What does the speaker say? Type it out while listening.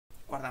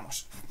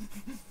Guardamos.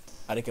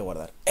 Haré que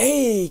guardar.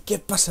 ¡Ey! ¿Qué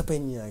pasa,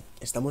 peña?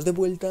 Estamos de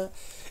vuelta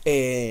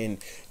en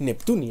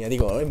Neptunia,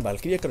 digo, en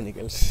Valkyria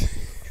Chronicles.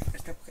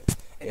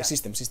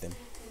 System.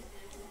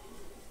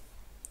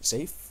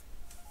 Save.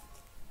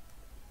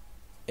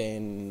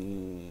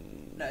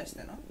 En... No,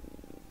 este, ¿no?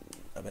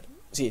 A ver.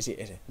 Sí,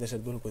 ese.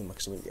 Desert Duel with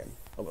Maximilian.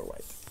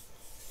 Override.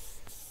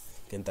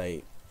 Que está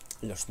ahí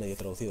los medio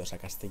traducidos a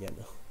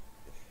castellano.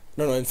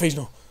 No, en Face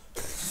no.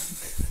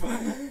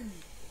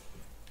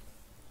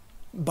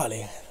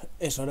 Vale,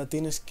 eso, ahora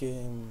tienes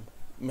que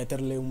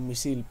meterle un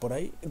misil por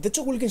ahí. De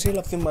hecho, Wilkin sería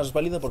la opción más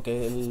válida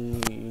porque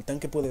el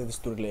tanque puede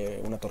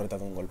destruirle una torreta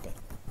de un golpe.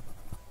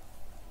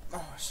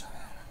 Vamos a ver.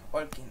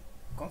 Wilkin,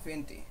 confío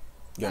en ti.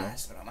 Yo no.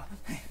 Es broma.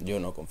 Yo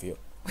no confío.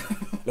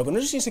 Lo que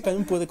no sé si ese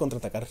cañón puede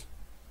contraatacar.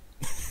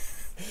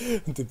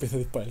 Te empieza a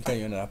disparar el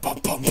cañón, ahora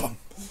 ¡pam, pam, pam!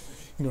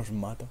 Y nos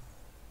mata.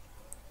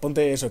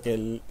 Ponte eso, que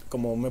el...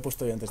 Como me he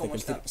puesto yo antes de que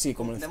el... Sí,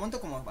 como el... ¿De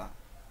momento cómo va?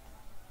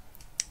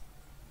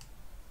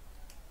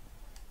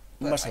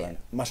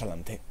 Más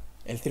adelante.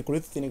 El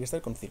circulito tiene que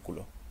estar con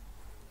círculo.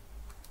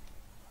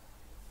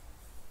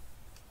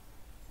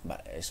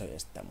 Vale, eso ya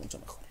está mucho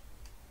mejor.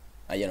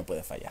 Ahí ya no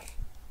puede fallar.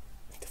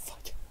 Te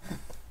falla.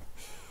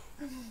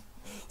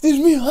 ¡Dios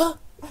mío! ¡Ah!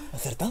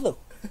 ¡Acertado!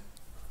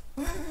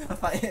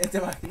 ¿Te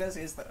imaginas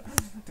esto?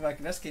 ¿Te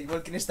imaginas que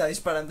Wilkin está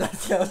disparando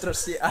hacia otro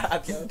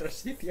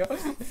sitio?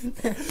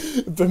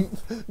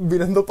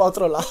 Mirando para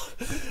otro lado.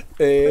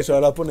 Eso,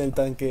 ahora pone el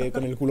tanque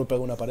con el culo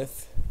pega una pared.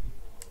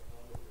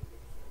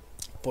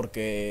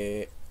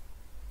 Porque...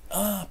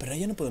 Ah, pero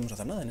ahí ya no podemos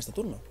hacer nada en este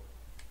turno.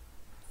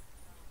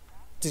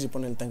 Sí,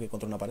 pone el tanque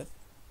contra una pared.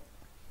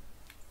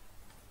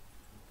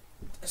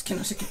 Es que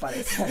no sé qué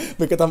parece.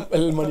 Me queda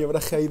el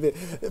maniobraje ahí de...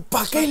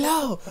 ¿Para qué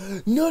lado?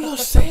 ¡No lo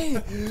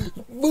sé!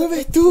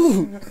 ¡Mueve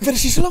tú! ¡Pero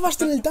si solo vas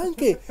en el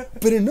tanque!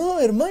 ¡Pero no,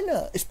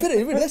 hermana! Espera,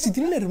 es verdad, si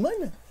tiene una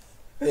hermana.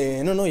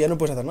 No, ya no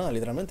puedes hacer nada,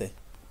 literalmente.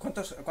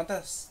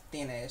 ¿Cuántas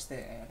tiene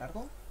este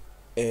largo?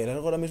 El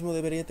largo ahora mismo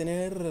debería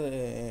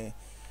tener...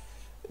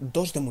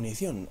 2 de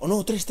munición. O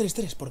no, 3,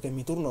 porque en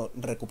mi turno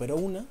recuperó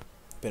una.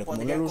 Pero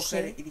como no lo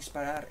usé... coger y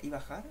disparar y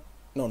bajar?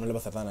 No le va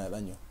a hacer nada de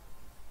daño.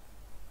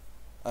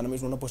 Ahora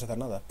mismo no puedes hacer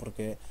nada,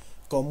 porque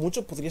con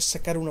mucho podrías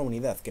sacar una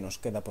unidad que nos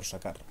queda por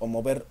sacar, o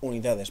mover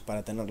unidades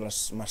para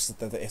tenerlas más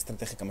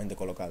estratégicamente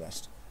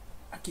colocadas.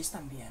 Aquí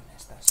están bien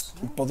estas,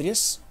 ¿no?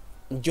 Podrías...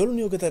 Yo lo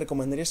único que te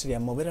recomendaría sería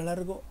mover a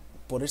largo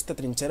por esta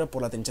trinchera,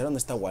 por la trinchera donde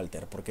está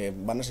Walter, porque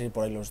van a salir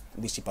por ahí los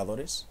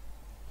disipadores.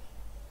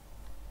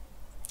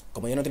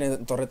 Como ya no tiene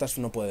torretas,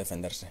 no puede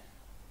defenderse.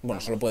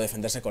 Bueno, solo puede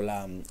defenderse con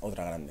la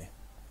otra grande.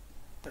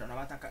 Pero no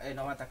va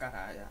a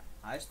atacar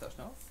a estos,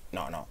 ¿no?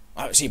 No.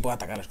 A ver, sí, puede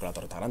atacarles con la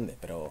torreta grande,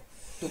 pero...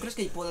 ¿Tú crees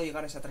que puedo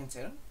llegar a esa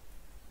trinchera?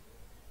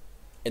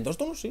 En 2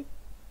 turnos, sí.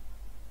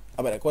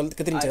 A ver,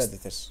 ¿qué trinchera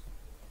dices?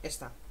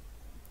 Esta.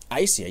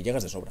 Ahí sí, ahí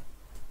llegas de sobra.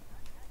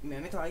 Me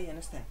meto ahí, en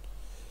este.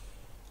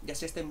 Ya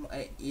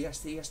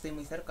estoy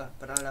muy cerca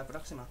para la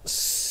próxima.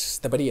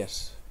 Te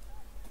verías.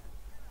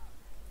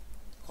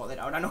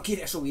 Joder, ahora no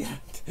quiere subir.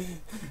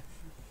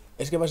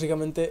 Es que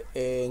básicamente,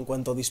 en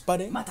cuanto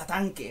dispare... ¡Mata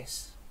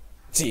tanques!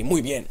 Sí,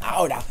 muy bien.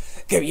 Ahora,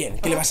 qué bien.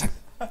 ¿Qué le vas a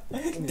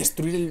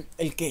destruir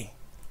el qué?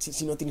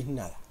 Si no tienes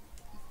nada.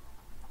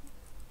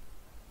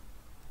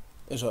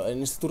 Eso,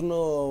 en este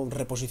turno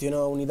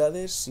reposiciona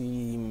unidades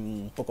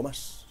y poco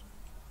más.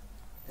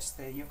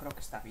 Yo creo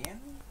que está bien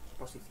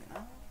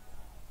posicionado.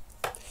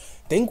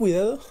 Ten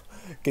cuidado,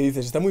 que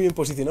dices, está muy bien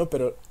posicionado,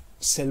 pero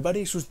Selvari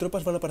y sus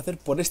tropas van a aparecer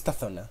por esta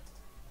zona.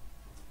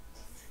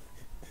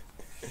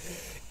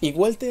 Y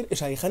Walter, o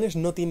sea, y Hannes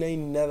no tiene ahí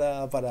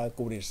nada para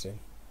cubrirse.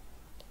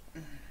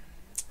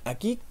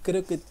 Aquí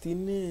creo que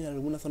tiene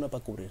alguna zona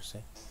para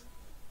cubrirse.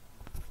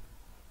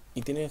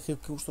 Y tiene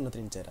justo una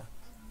trinchera.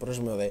 Por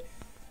eso me de...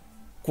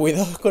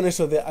 Cuidado con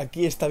eso de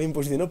aquí está bien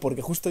posicionado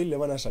porque justo ahí le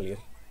van a salir.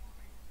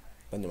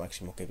 Daño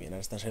máximo, qué bien.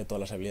 Ahora están saliendo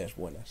todas las habilidades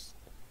buenas.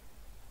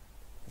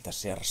 Esta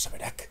sea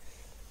Saberac.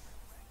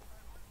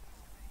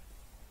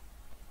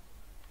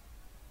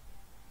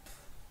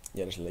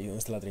 Ya les leí dónde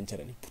está la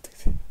trinchera, ni puta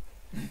idea.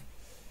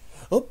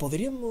 Oh,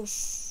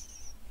 podríamos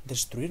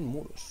destruir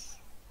muros.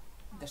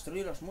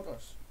 ¿Destruir los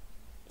muros?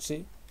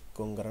 Sí,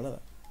 con granada.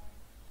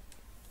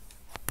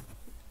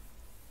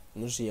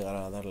 No sé si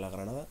llegará a dar la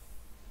granada.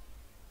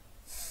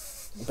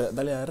 Pero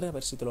dale a R a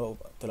ver si te lo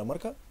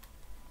marca.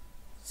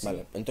 Sí.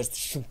 Vale, entonces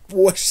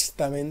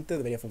supuestamente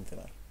debería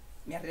funcionar.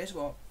 Me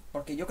arriesgo,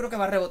 porque yo creo que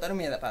va a rebotar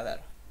mi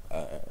dar.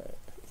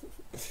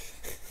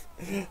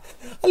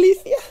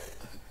 ¡Alicia!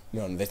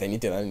 No, desde ahí ni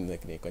te dan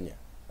ni coña.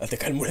 Te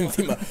cae el muro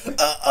encima.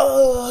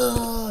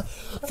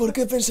 ¿Por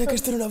qué pensé que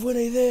esto era una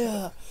buena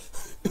idea?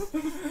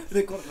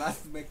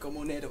 Recordadme como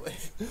un héroe.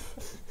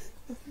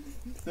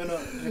 No,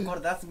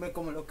 recordadme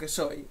como lo que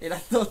soy, el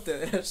azote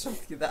de la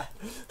sociedad.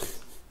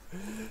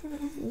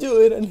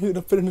 Yo era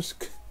negro, pero no es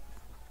que...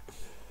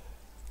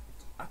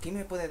 ¿Aquí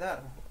me puede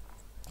dar?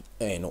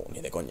 No,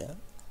 ni de coña.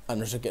 A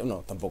no ser que...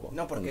 No, tampoco.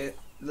 No, porque...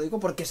 Lo digo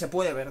porque se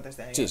puede ver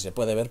desde ahí. Sí, se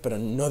puede ver, pero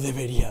no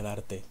debería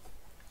darte.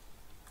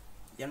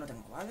 ¿Ya no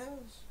tengo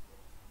balas?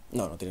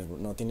 No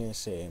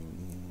tienes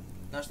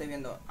No estoy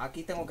viendo.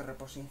 Aquí tengo que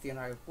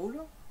reposicionar el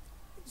culo.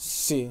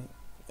 Sí,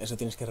 eso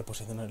tienes que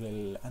reposicionar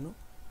el ano.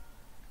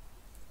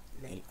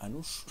 El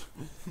anus.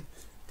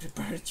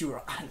 Prepare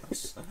your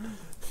anus.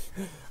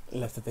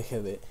 La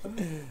estrategia de...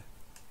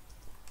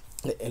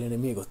 El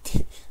enemigo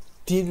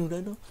tiene un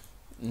ano.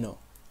 No,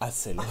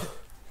 házelo.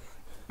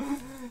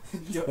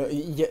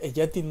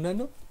 Ya tiene un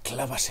ano,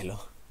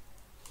 clávaselo.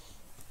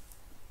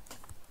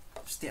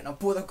 Hostia, no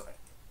puedo.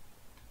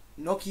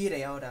 No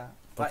quiere ahora.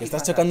 Porque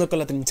estás chocando con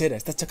la trinchera,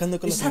 estás chocando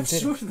con la trinchera.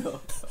 Es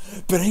absurdo.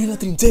 Pero hay una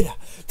trinchera.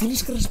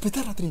 Tienes que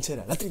respetar la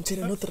trinchera. La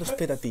trinchera no te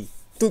respeta a ti.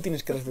 Tú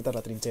tienes que respetar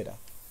la trinchera.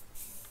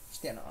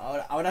 Hostia, no,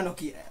 ahora no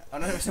quiere.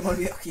 Ahora se me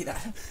olvidó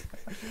girar.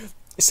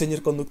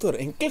 Señor conductor,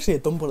 ¿en qué clase de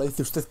tómbola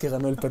dice usted que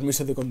ganó el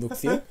permiso de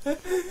conducción?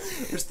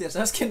 Hostia,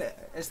 ¿sabes quién?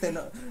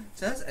 No.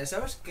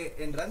 ¿Sabes que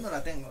en RAD no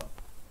la tengo?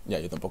 Ya,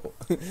 yo tampoco.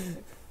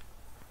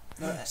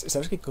 No,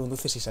 ¿Sabes que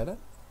conduces Isara?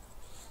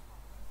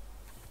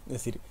 Es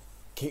decir,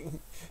 que...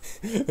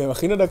 Me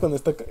imagino ahora cuando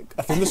está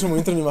haciendo su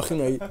movimiento, me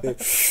imagino ahí.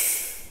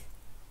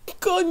 ¿Qué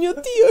coño,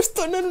 tío?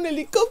 Esto no era un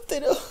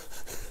helicóptero.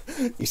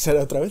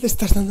 Isara, otra vez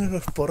estás dándole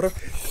los porros.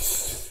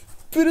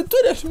 Pero tú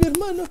eras mi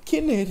hermano,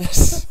 ¿quién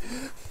eras?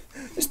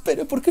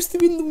 Espera, ¿por qué estoy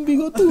viendo un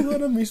bigotudo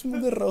ahora mismo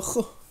de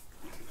rojo?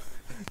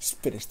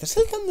 Espera, ¿estás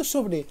saltando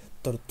sobre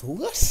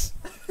tortugas?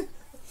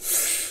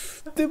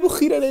 Debo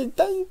girar el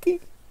tanque.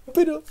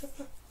 Pero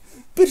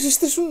si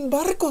este es un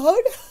barco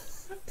ahora.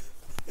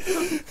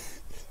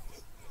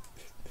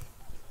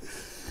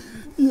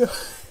 Yo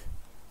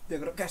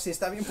creo que así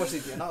está bien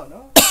posicionado,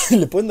 ¿no?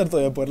 Le pueden dar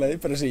todavía por ahí,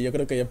 pero sí, yo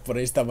creo que ya por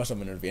ahí está más o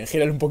menos bien.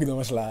 Girar un poquito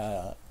más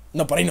la...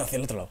 No, por ahí no, hacia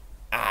el otro lado.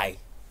 ¡Ay!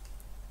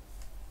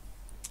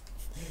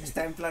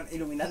 Está en plan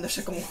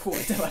iluminándose como un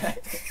juguete,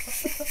 ¿vale?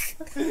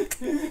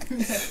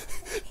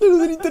 La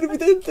luz del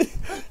intermitente.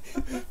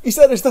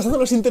 Isara, ¿estás dando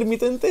los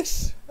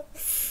intermitentes?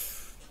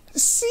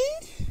 Sí.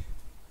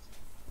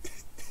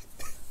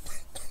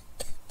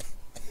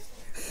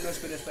 No,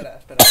 espera.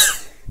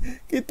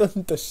 Qué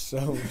tontos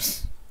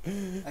somos.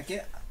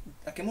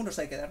 ¿A qué muros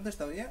hay que darle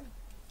todavía?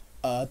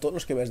 A todos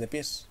los que veas de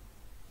pies.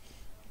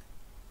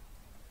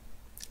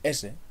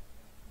 Ese.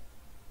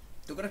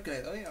 ¿Tú crees que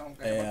le doy?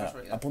 Aunque por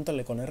casualidad.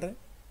 Apúntale con R.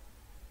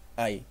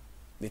 Ahí.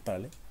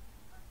 Dispárale.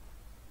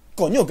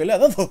 ¡Coño, que le ha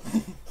dado!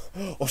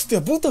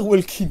 ¡Hostia puta,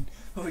 Welkin!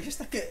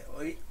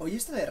 Hoy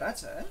está de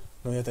racha, ¿eh?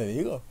 No, ya te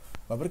digo.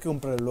 Va a haber que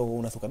comprar luego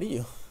un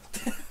azucarillo.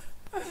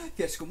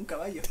 Que es como un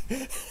caballo.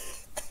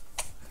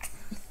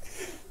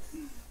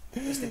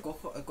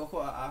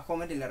 Cojo a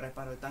Homer y le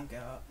reparo el tanque.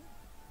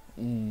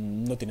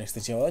 No tiene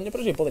excesivo daño,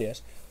 pero sí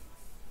podrías.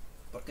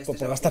 Porque Por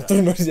gastar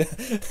turnos ya.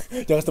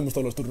 Ya gastamos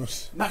todos los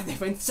turnos. Más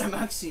defensa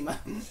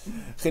máxima.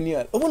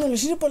 Genial. O bueno, le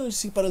sirve para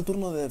el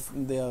turno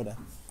de ahora.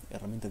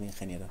 Herramienta de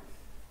ingeniero.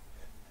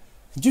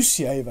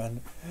 Yushi Ivan.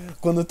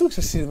 Cuando tú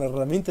usas una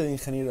herramienta de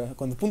ingeniero,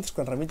 cuando apuntas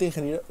con herramienta de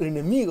ingeniero, el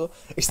enemigo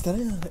estará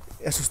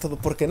asustado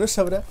porque no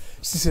sabrá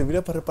si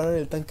servirá para reparar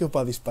el tanque o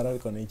para disparar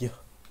con ello.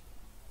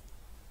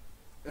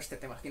 Hostia,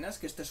 ¿te imaginas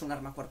que esto es un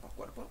arma cuerpo a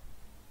cuerpo?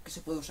 ¿Que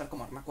se puede usar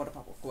como arma cuerpo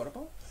a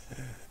cuerpo?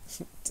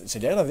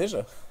 Sería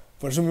gracioso.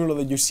 Por eso mismo lo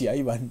de Yushi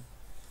Ivan.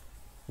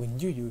 When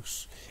you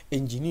use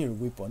engineer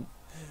weapon,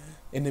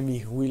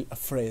 enemy will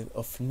afraid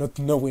of not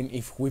knowing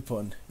if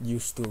weapon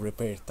used to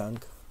repair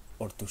tank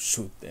or to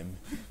shoot them.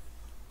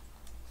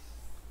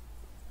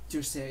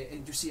 You see,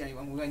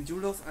 when you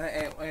load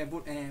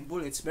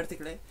bullets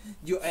vertically,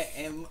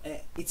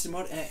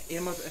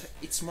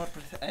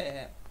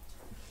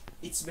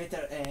 it's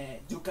better.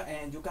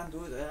 You can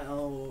do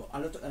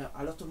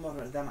a lot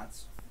more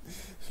damage.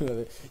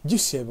 You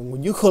say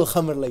when you hold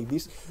hammer like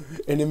this,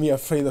 enemy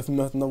afraid of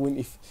not knowing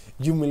if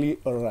you melee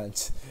or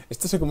range.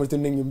 Esto se convirtió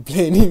en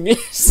gameplay en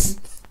inglés.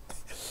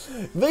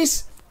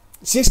 ¿Veis?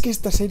 Si es que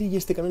esta serie y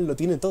este canal lo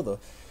tiene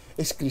todo.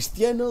 Es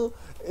cristiano,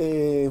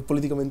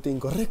 políticamente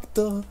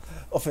incorrecto,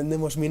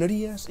 ofendemos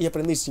minorías y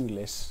aprendéis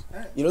inglés.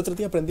 Y el otro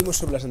día aprendimos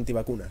sobre las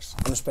antivacunas.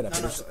 No, espera,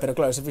 pero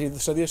claro, ese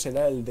episodio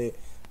será el de...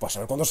 Pues a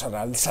ver cuándo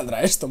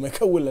saldrá esto, me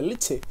cago en la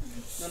leche.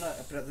 No,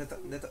 pero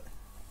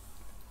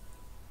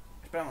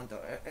espera un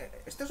momento,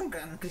 ¿esto es un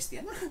canal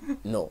cristiano?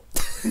 No.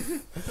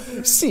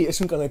 Sí,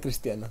 es un canal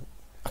cristiano.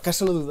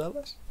 ¿Acaso lo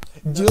dudabas?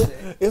 No Yo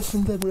sé. he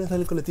ofendido alguna vez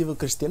al colectivo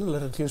cristiano, la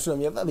religión es una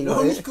mierda, digo,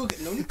 Lo único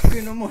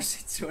que no hemos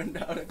hecho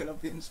ahora que lo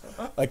pienso.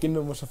 ¿a quién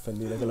no hemos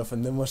ofendido? Que lo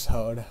ofendemos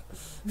ahora.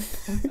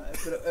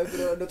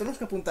 Pero lo tenemos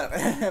que apuntar.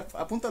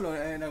 Apúntalo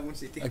en algún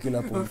sitio. Aquí lo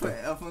apunto.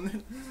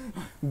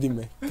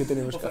 Dime, ¿qué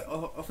tenemos que hacer?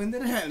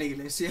 Ofender a la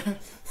iglesia.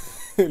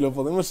 Lo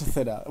podemos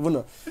hacer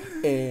bueno,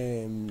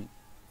 en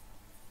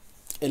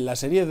la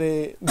serie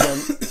de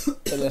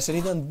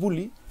Ant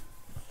Bully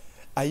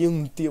hay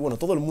un tío, bueno,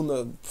 todo el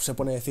mundo se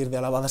pone a decir de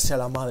alabada sea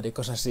la madre,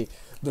 cosas así.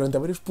 Durante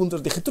varios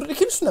puntos dije, tu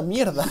religión es una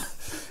mierda.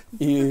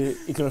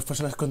 Y que las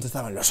personas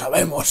contestaban, lo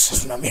sabemos,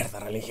 es una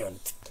mierda religión.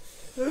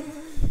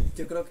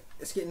 Yo creo que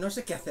es que no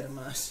sé qué hacer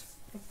más.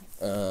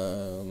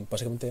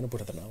 Básicamente ya no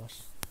puedes hacer nada más.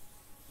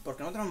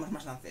 Porque no tenemos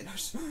más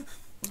lanceros.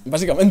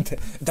 Básicamente,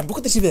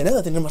 tampoco te sirve de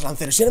nada tener más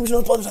lanceros, si ahora mismo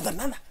no podemos hacer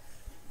nada.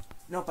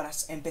 No, para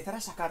empezar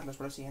a sacarlos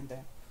por lo siguiente.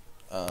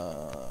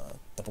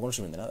 tampoco nos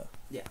sirven de nada.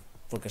 Ya.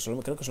 Porque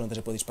creo que solamente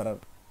se puede disparar.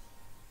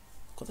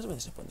 ¿Cuántas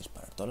veces se pueden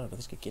disparar? ¿Todas las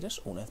veces que quieras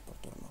o una vez por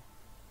turno?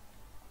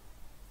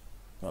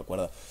 No me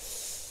acuerdo.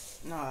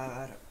 No, a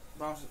ver,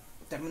 vamos,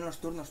 termino los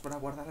turnos para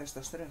guardar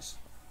estos 3.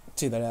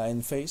 Sí, dale a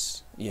end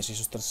phase y así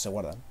esos 3 se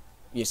guardan.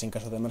 Y es en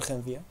caso de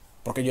emergencia.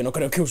 Porque yo no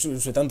creo que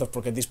use tantos,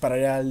 porque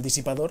dispararé al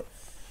disipador.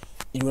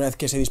 Y una vez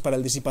que se dispara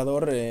el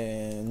disipador,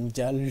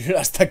 ya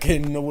hasta que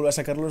no vuelva a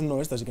sacarlos,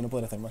 no esto, así que no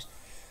podré hacer más.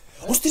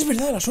 ¡Hostia, es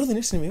verdad! Las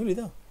órdenes, se me había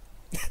olvidado.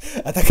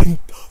 Ataquen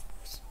todos.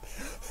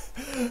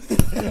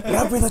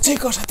 ¡Rápido,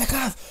 chicos!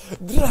 ¡Atacad!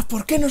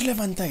 ¿Por qué nos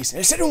levantáis?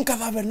 El ser un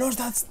cadáver no os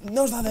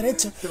da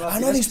derecho a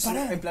no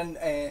disparar. En plan,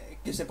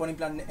 que se pone en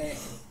plan...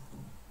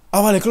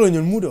 Ah, vale, coño,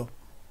 el muro.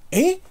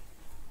 ¿Eh?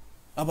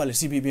 Ah, vale,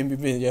 sí, bien,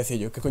 ya decía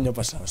yo. ¿Qué coño ha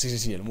pasado?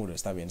 Sí, el muro,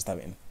 está bien.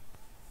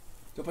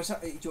 Yo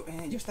pensaba... yo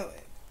estaba...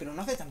 Pero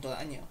no hace tanto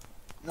daño.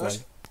 No ¿Cuál?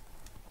 es...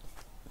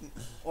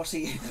 O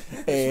sí.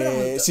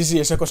 Sí,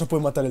 esa cosa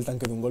puede matar el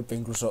tanque de un golpe,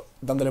 incluso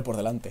dándole por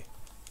delante.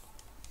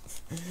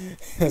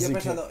 Yo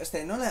pensando,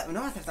 no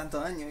va a hacer tanto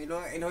daño. Y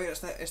luego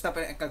está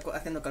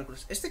haciendo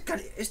cálculos.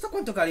 ¿Esto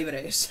cuánto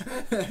calibre es?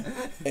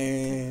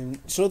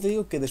 Solo te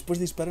digo que después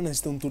de disparar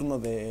necesita un turno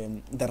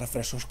de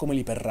refrescos, como el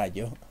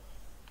hiperrayo.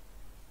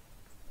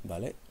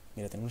 Vale,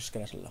 mira, tenemos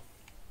escaleras al lado.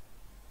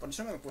 Por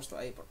eso me he puesto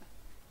ahí.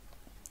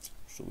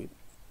 Subir.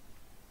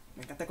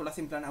 Me encanta que lo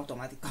hace en plan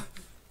automático.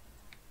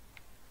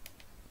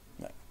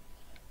 Vale.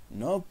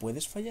 No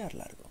puedes fallar,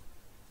 largo.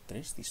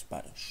 3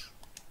 disparos.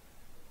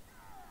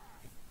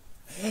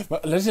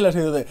 Vale, si la has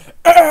ido de...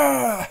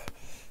 ¡Ah!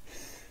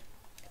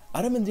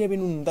 Ahora vendría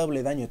bien un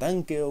doble daño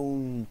tanque o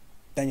un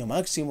daño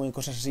máximo y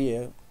cosas así,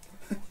 ¿eh?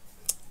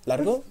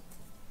 ¿Largo?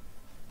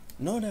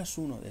 No eras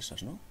uno de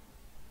esos, ¿no?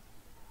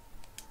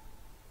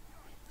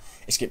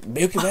 Es que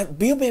veo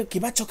que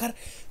va a chocar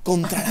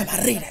contra la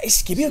barrera.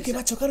 Es que veo que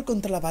va a chocar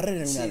contra la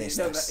barrera en una de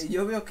estas.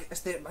 Yo veo que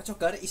va a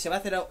chocar y se va a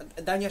hacer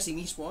daño a sí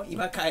mismo y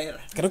va a caer.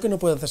 Creo que no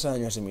puede hacerse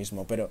daño a sí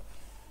mismo, pero...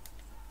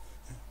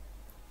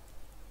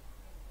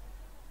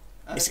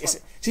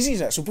 Sí, o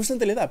sea,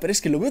 supuestamente le da, pero es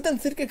que lo veo tan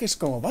cerca que es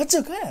como, ¡va a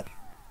chocar!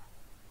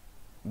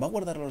 ¿Va a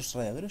guardar los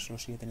radiadores o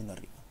los sigue teniendo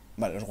arriba?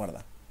 Vale, los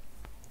guarda.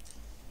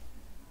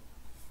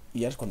 Y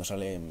ahora es cuando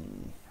sale...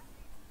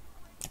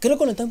 Creo que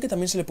con el tanque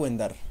también se le pueden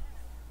dar.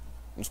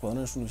 Los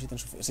escuadrones necesitan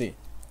sí.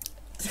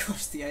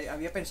 Hostia,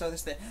 había pensado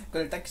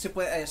con el tanque se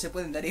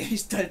pueden dar y he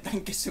visto el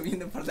tanque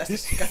subiendo por las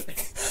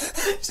escaleras.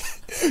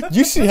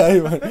 You see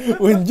Ivan,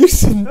 when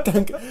using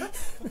tank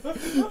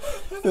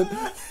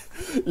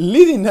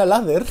leading a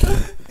ladder.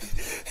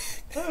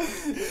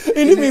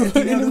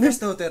 Enemy es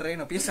todo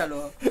terreno,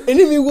 piénsalo.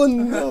 Enemy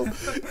won't know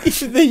if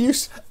they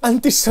use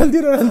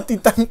anti-soldier or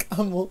anti-tank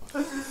ammo.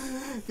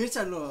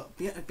 Piénsalo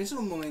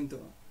un momento.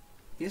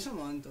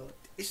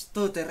 Es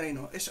todo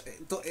terreno,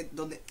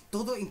 donde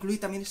todo incluye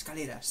también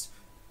escaleras.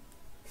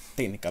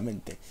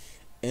 Técnicamente.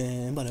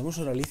 Vale, vamos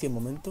a Alicia un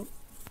momento.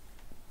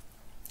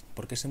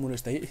 Porque ese muro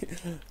está ahí.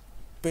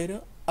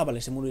 Pero... Ah, vale,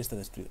 ese muro ya está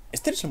destruido.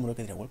 ¿Este es el muro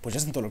que tira igual? Pues ya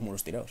están todos los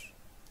muros tirados.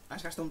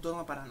 ¿Has gastado un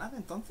turno para nada,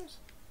 entonces?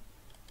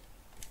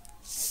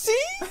 ¡Sí!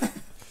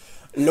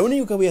 Lo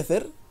único que voy a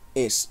hacer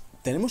es...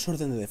 Tenemos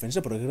orden de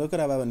defensa, porque creo que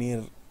ahora va a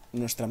venir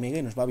nuestra amiga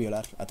y nos va a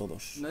violar a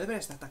todos. No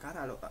deberías atacar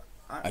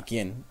 ¿A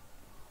quién?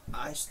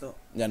 A esto.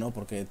 Ya no,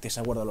 porque te se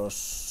ha guardado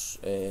los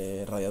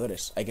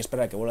radiadores. Hay que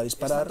esperar a que vuelva a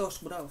disparar. Están todos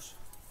curados.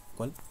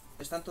 ¿Cuál?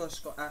 Están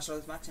todos a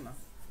salud máxima.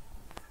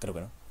 Creo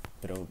que no.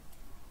 Pero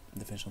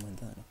defensa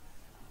aumentada, ¿no?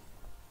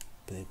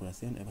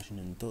 Pediculación, evasión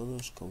en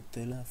todos,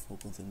 cautela,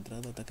 fuego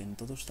concentrado, ataque en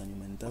todos, daño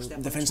aumentado. Hostia,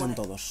 defensa en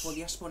todos.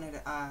 Podías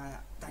poner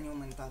a daño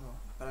aumentado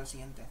para el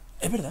siguiente.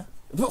 Es verdad.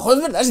 Joder,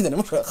 es verdad, si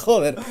tenemos...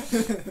 Joder.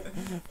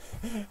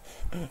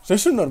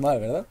 Sois un normal,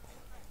 ¿verdad?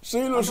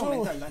 Soy los... ¿Cuánto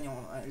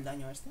aumenta el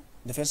daño este?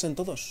 ¿Defensa en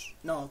todos?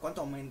 No,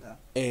 ¿cuánto aumenta?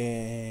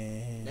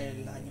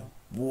 El daño.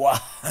 Buah.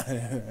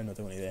 No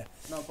tengo ni idea.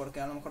 No, porque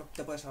a lo mejor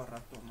te puedes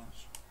ahorrar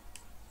turnos.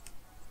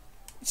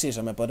 Sí, o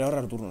sea, me podré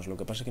ahorrar turnos. Lo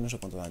que pasa es que no sé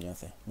cuánto daño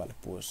hace. Vale,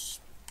 pues...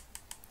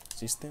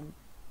 System.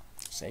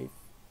 Save.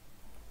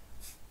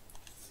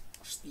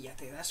 Hostia,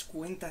 ¿te das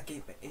cuenta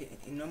que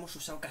no hemos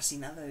usado casi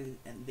nada de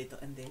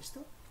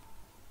esto?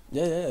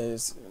 Ya,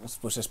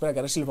 pues espera, que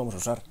ahora sí lo vamos a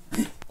usar.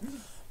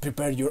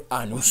 Prepare your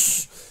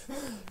anus.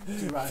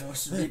 Your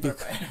anus, be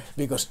prepared.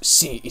 Because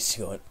she is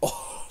going...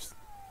 Oh.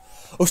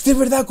 Hostia, es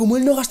verdad, como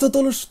él no gastó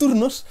todos los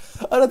turnos,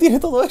 ahora tiene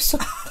todo eso.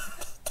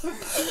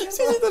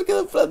 Sí, te has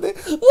quedado en plan de...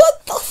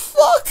 What the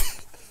fuck.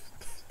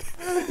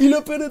 Y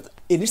lo peor...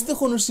 En este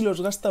juego no sé si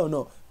los gasta o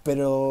no,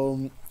 pero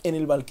en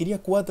el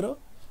Valkyria 4,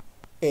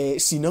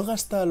 si no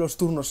gasta los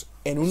turnos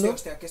en uno...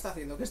 Hostia, ¿qué está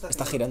haciendo?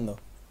 Está girando.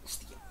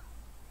 Hostia.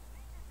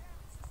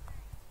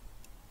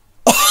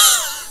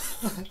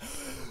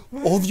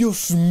 Oh,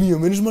 Dios mío,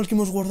 menos mal que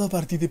hemos guardado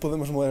partida y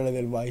podemos moverle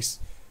del Vice.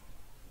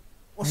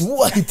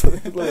 Guay, todo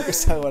lo que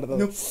se ha guardado.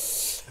 No.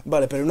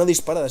 Vale, pero una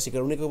disparada, así que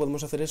lo único que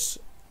podemos hacer es...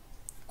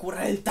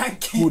 Curar el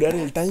tanque. Curar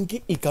el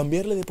tanque y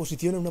cambiarle de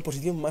posición a una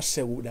posición más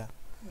segura.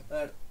 A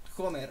ver,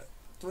 Homer,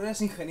 tú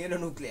eres ingeniero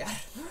nuclear.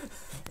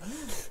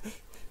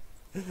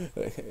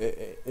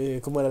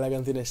 ¿Cómo era la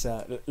canción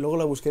esa? Luego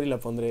la buscaré y la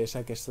pondré,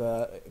 esa que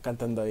está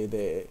cantando ahí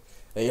de...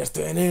 Yo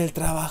estoy en el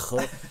trabajo,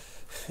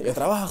 yo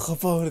trabajo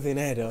por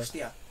dinero.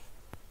 Hostia,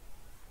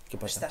 ¿Qué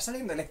pasa? ¿está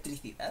saliendo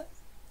electricidad?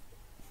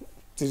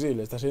 Sí,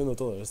 le está saliendo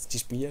todo, las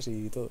chispillas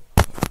y todo.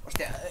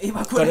 Hostia,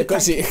 iba con el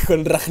Sí, tanque.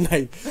 con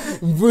Ragnai.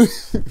 Muy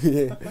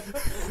bien.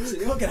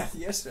 Sería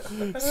gracioso.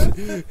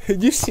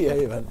 Yo sí,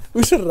 ahí van.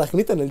 Uso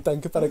Ragnita en el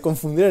tanque para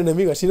confundir al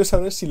enemigo, así no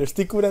sabrás si lo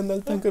estoy curando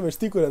al tanque o me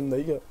estoy curando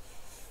yo.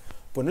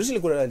 Pues no sé si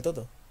le curará del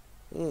todo.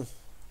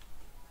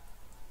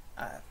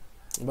 A ver,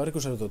 Va a haber que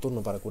usar otro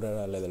turno para curar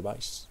al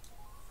Edelweiss.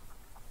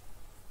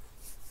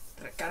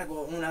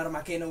 recargo un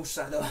arma que no he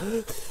usado.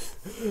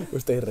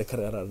 Usted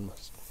recargar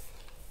armas.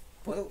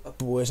 ¿Puedo,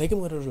 Pues hay que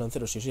mover a los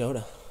lanceros, sí,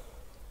 ahora.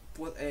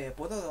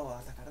 ¿puedo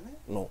atacarme?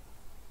 No.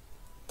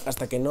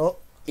 Hasta que no.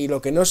 Y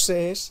lo que no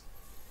sé es.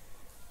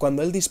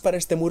 Cuando él dispara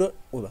este muro.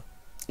 Uy, va.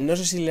 No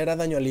sé si le hará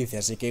daño a Alicia,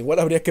 así que igual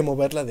habría que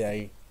moverla de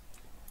ahí.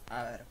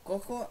 A ver,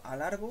 cojo,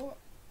 alargo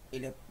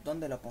y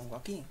 ¿dónde lo pongo?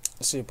 Aquí.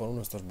 Sí, por uno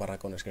de estos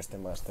barracones que esté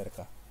más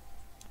cerca.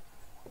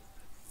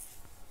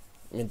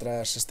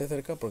 Mientras esté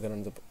cerca, porque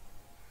no te...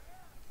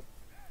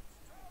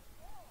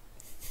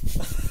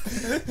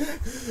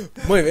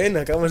 Muy bien,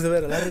 acabamos de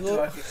ver a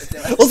Largo.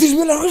 ¡Oh, Dios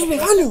mío, Largo es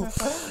vegano!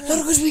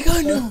 ¡Largo es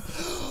vegano!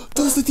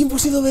 Todo este tiempo he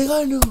sido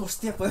vegano.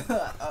 Hostia,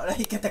 ahora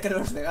hay que atacar a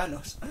los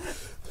veganos.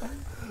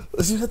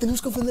 O sea,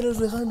 tenemos que ofender a los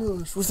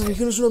veganos. Vuestra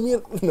religión es una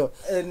mierda. No.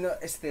 No,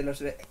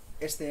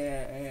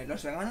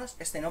 los veganos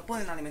no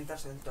pueden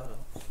alimentarse del todo.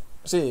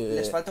 Sí.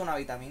 Les falta una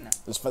vitamina.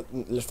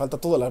 Les falta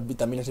todas las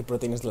vitaminas y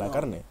proteínas de la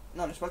carne.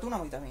 No, les falta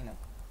una vitamina.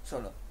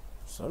 Solo.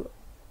 ¿Solo?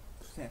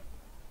 Sí.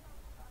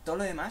 Todo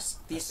lo demás...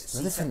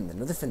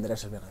 No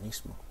defenderás el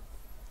veganismo.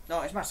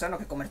 No, es más sano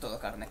que comer todo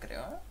carne,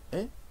 creo.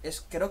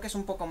 Creo que es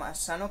un poco más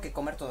sano que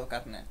comer todo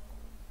carne.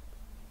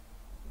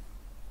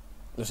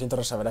 Lo siento,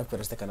 Rosaverak,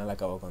 pero este canal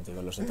acabó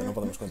contigo. Lo siento, no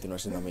podemos continuar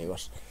siendo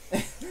amigos.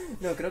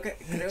 No, creo que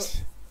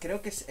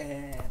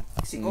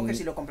si coges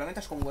y lo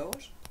complementas con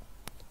huevos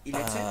y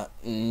leche...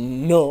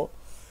 No.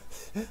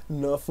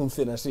 No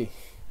funciona así.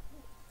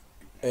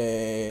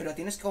 Pero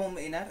tienes que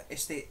combinar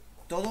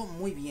todo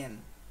muy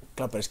bien.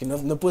 Claro, pero es que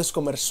no puedes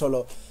comer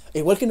solo...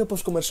 Igual que no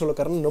puedes comer solo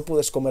carne, no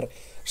puedes comer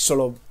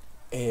solo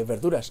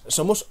verduras.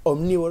 Somos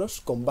omnívoros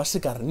con base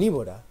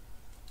carnívora.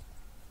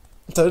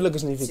 ¿Sabes lo que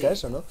significa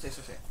eso, no? Sí.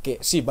 Que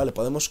sí, vale,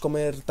 podemos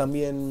comer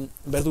también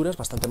verduras,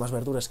 bastante más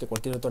verduras que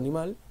cualquier otro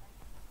animal,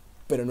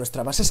 pero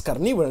nuestra base es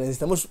carnívora,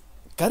 necesitamos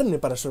carne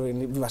para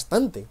sobrevivir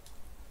bastante.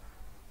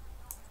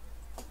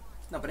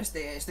 No, pero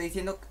estoy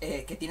diciendo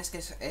que tienes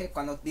que...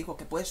 cuando digo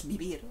que puedes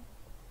vivir,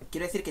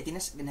 quiero decir que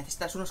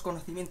necesitas unos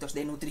conocimientos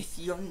de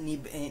nutrición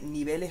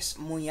niveles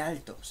muy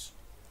altos.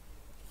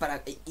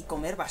 Y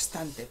comer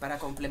bastante para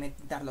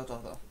complementarlo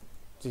todo.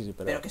 Sí,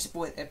 pero que se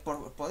puede,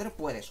 por poder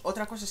puedes.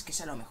 Otra cosa es que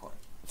sea lo mejor.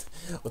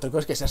 Otra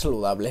cosa es que sea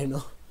saludable,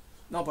 ¿no?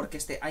 No, porque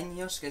hay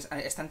niños que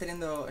están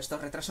teniendo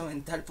retraso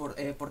mental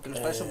porque los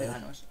padres son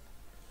veganos.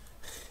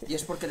 Y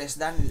es porque les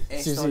dan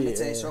leche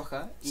de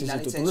soja y la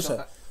leche de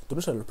soja... Tú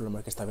no sabes los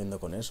problemas que está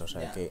habiendo con eso, o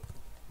sea, que...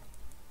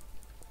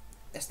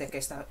 que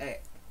está...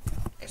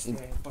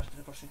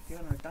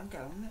 ¿Reposición al tanque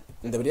a dónde?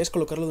 Deberías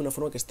colocarlo de una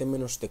forma que esté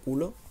menos de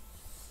culo.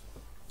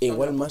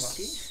 Igual más...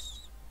 Aquí?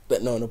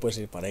 No puedes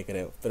ir para ahí,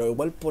 creo. Pero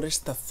igual por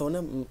esta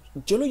zona...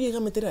 Yo lo llegué a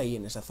meter ahí,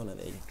 en esa zona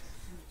de ahí.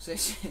 Sí.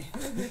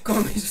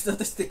 ¿Cómo ves esto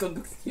de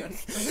conducción?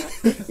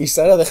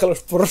 Isara, deja los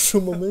porros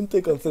un momento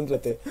y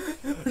concéntrate.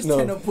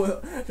 Hostia, no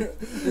puedo.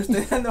 Lo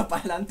estoy dando para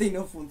adelante y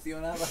no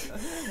funciona.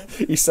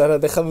 Isara,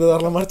 deja de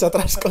dar la marcha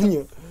atrás,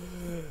 coño.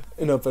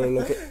 No, pero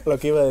lo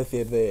que iba a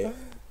decir de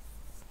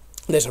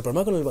eso, el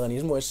problema con el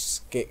veganismo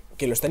es que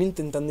lo están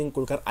intentando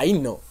inculcar. Ahí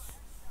no.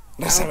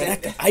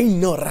 Rasaverak. Ahí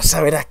no,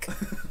 Rasaverak.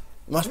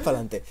 Más para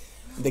adelante.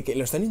 De que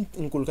lo están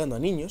inculcando a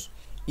niños.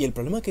 Y el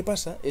problema que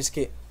pasa es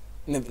que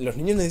los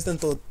niños necesitan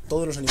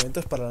todos los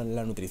alimentos para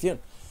la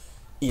nutrición.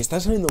 Y están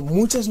saliendo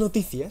muchas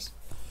noticias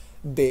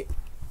de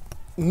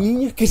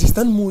niños que se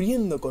están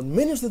muriendo con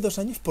menos de 2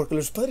 años porque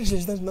los padres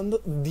les están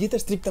dando dieta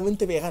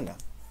estrictamente vegana.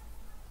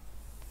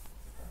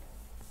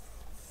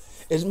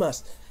 Es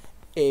más,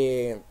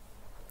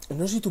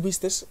 no sé si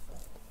tuviste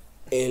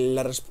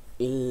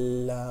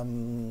la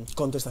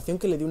contestación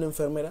que le dio una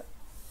enfermera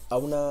a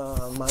una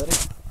madre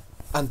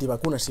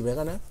antivacunas y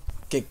vegana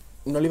que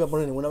no le iba a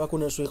poner ninguna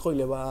vacuna a su hijo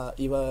y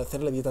iba a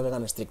hacerle dieta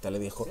vegana estricta. Le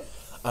dijo,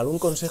 ¿algún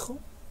consejo?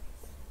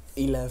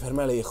 Y la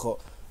enfermera le dijo,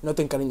 no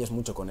te encariñes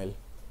mucho con él.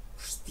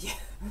 Hostia.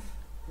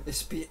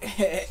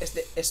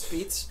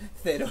 Speech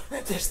 0.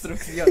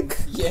 Destrucción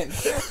 100.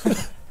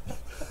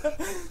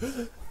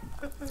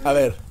 A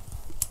ver,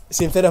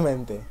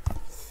 sinceramente,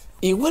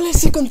 igual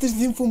esa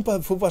contestación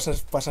fue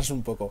pasarse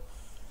un poco.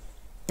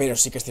 Pero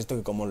sí que es cierto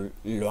que como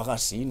lo haga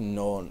así,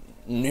 no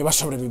iba a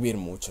sobrevivir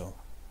mucho.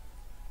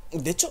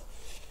 De hecho,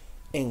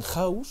 en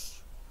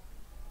House,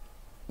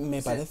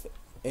 me parece...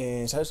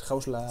 ¿sabes?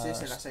 House, la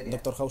serie.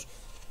 Doctor House.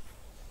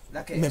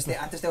 La que Me-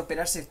 antes de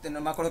operarse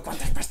no me acuerdo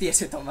cuántas pastillas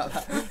se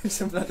tomaba.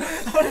 Es en plan,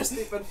 ahora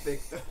estoy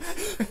perfecto.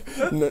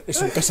 No, es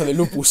un caso de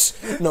lupus.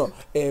 No,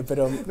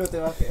 pero... No te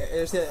va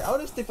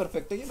ahora estoy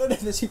perfecto, yo no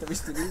necesito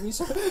bisturí.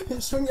 Mis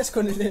uñas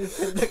con el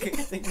cerdo que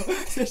tengo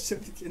es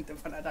suficiente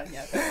para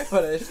arañar,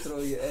 para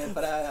destruir,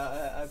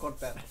 para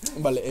cortar.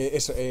 Vale,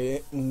 eso.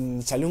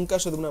 Salió un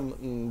caso de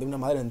una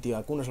madre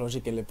antivacunas o algo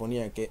así que le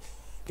ponía que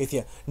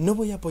decía, no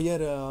voy a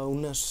apoyar a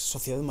una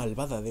sociedad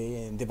malvada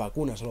de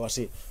vacunas o algo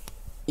así.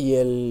 Y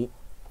el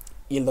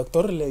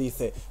doctor le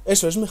dice,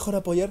 eso, es mejor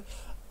apoyar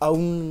a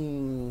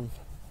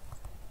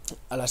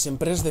las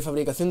empresas de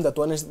fabricación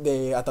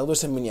de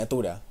ataúdes en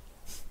miniatura.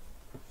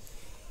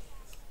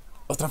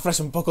 Otra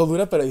frase un poco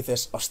dura, pero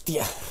dices,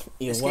 hostia,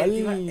 igual...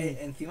 Es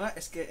que encima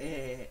es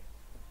que...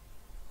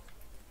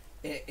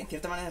 en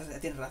cierta manera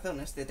tienes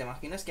razón, te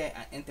imaginas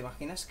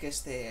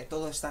que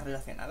todo está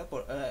relacionado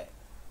por...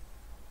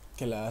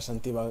 que las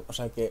o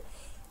sea, que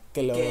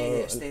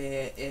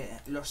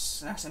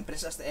las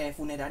empresas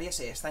funerarias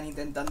están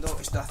intentando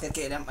hacer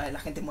que la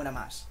gente muera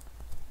más.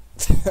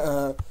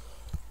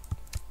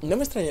 No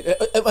me extraña.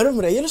 Bueno,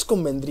 hombre, a ellos les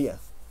convendría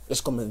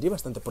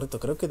bastante. Por cierto,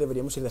 creo que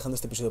deberíamos ir dejando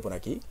este episodio por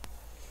aquí.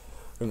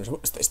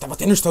 Esta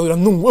batalla está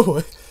durando un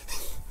huevo,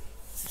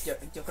 Yo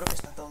creo que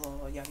está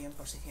todo ya bien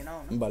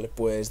posicionado, ¿no? Vale,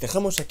 pues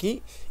dejamos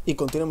aquí y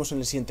continuamos en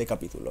el siguiente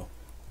capítulo.